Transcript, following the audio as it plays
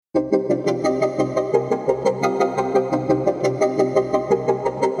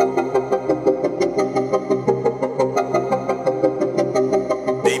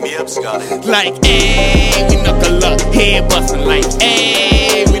like, ayy, we knuckle up, head bustin' like,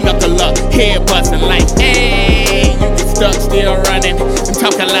 ayy, we knuckle up, head bustin' like, ayy. You get stuck still running and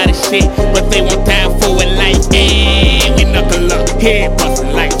talk a lot of shit, but they won't die for it like, ayy, we knuckle up, head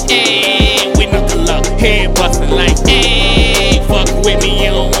bustin' like, ayy, we knuckle up, head bustin' like, ayy. Fuck with me,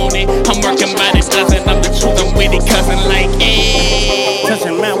 you don't want it. I'm working by this dozen, I'm the truth, I'm with it, cousin, like, ayy.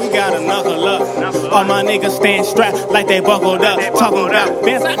 Touchin' man, we gotta knuckle up. All my niggas stand strapped like they buckled up. Talking about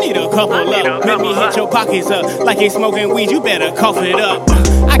bands, I need a couple up. Make me hit your pockets up like he smoking weed, you better cough it up.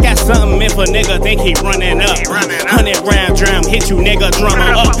 I got something if a nigga think he running up. 100 round drum, hit you nigga,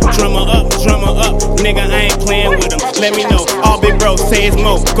 drummer up. Drummer up, drummer up. Nigga, I ain't playing with him. Let me know, all big bro say it's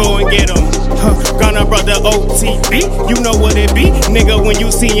mo, go and get him. Gunna brother OTB, you know what it be. Nigga, when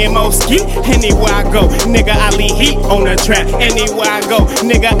you see him ski, anywhere I go, nigga, I leave heat on the track. Anywhere I go,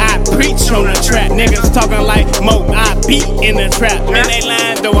 nigga, I preach on the track. Niggas talking like Mo, I beat in the trap. Man, they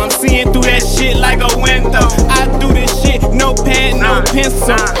lying though, I'm seeing through that shit like a window. I do this shit, no pad, no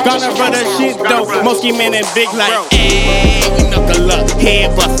pencil. Gonna brother shit though, Mosky man and big like, ayy, we knuckle up,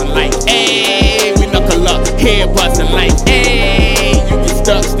 head bustin' like, ayy, we knuckle up, head bustin' like, ayy. You get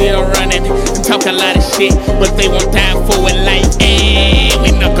stuck still running and talk a lot of shit, but they won't die for it like, ayy,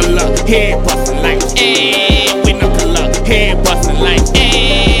 we knuckle up, head bustin' like, ayy, we knuckle up, head bustin' like,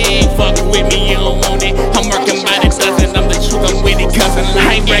 ayy. Fuck with me, you don't want it. I'm working by the dozen, I'm the truth, I'm with it, cousin. Like,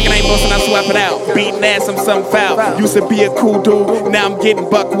 I ain't bragging, I ain't boasting, I swap it out. Beating ass, I'm something foul. Used to be a cool dude, now I'm getting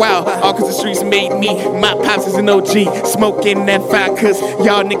buck wild. All cause the streets made me, my pops is an OG. Smoking that fire cause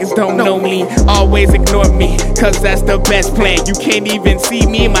y'all niggas don't know me. Always ignore me, cause that's the best plan. You can't even see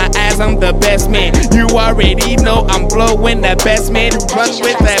me in my eyes, I'm the best man. You already know I'm blowing the best man. Run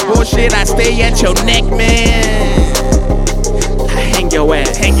with that bullshit, I stay at your neck, man. I hang your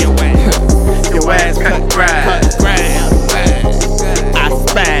ass, your ass cut grass. I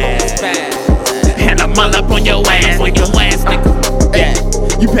spaz, and I'm all up on your ass, nigga. Yeah,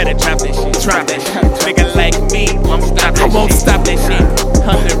 you better drop that shit, Nigga like me, I won't stop that shit.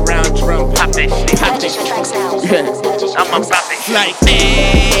 100 round drum, pop that shit. Yeah, I'm about that shit. Like,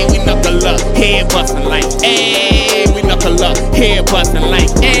 ayy, we knuckle up, head bustin' like, ayy, we knuckle up, head bustin' like,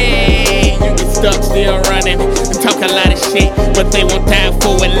 ayy. You get stuck still running and talk a lot of shit, but they won't die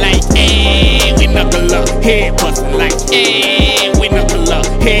for it like, ayy, we knuckle up, head bustin' like, ayy, we knuckle up,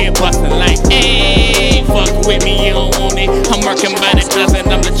 head bustin' like, ayy. Fuck with me, you don't want it. I'm working by the dozen,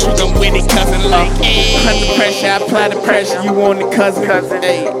 I'm the truth, I'm with it, cousin, like, ayy. Under pressure, I apply the pressure, you want it, cousin,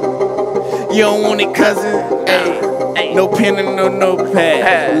 ayy. You don't want it, cousin, ayy. No pen and no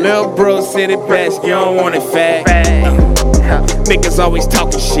notepad. Lil' bro said it best, you don't want it fat. Niggas always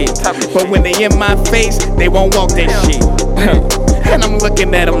talking shit, but when they in my face, they won't walk that shit. And I'm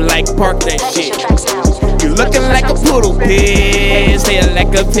looking at them like, park that shit. You looking like a poodle piss, say it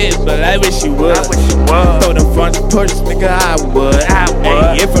like a pit, but I wish you would. Throw the front push, nigga, I would.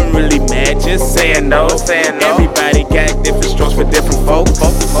 Hey, if I'm really mad, just say no. Everybody got different strokes for different folks.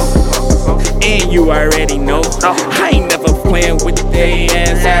 And you already know, I ain't never playing with their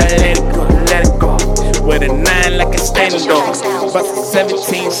ass, I let it go. With a 9 like a stand dog, bust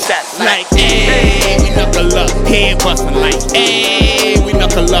 17 shots like, ayy, we knuckle up, head bustin' like, ayy, we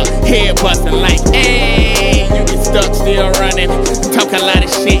knuckle up, head bustin' like, ayy. You get stuck still running, talk a lot of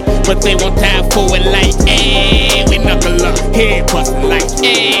shit, but they won't die for it like, ayy, we knuckle up, head bustin' like,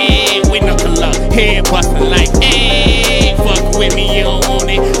 ayy, we knuckle up, head bustin' like, ayy. Fuck with me, you don't want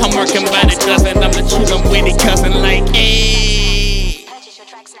it. I'm working by the dozen, I'm the truth, I'm with it, cousin, like, ayy.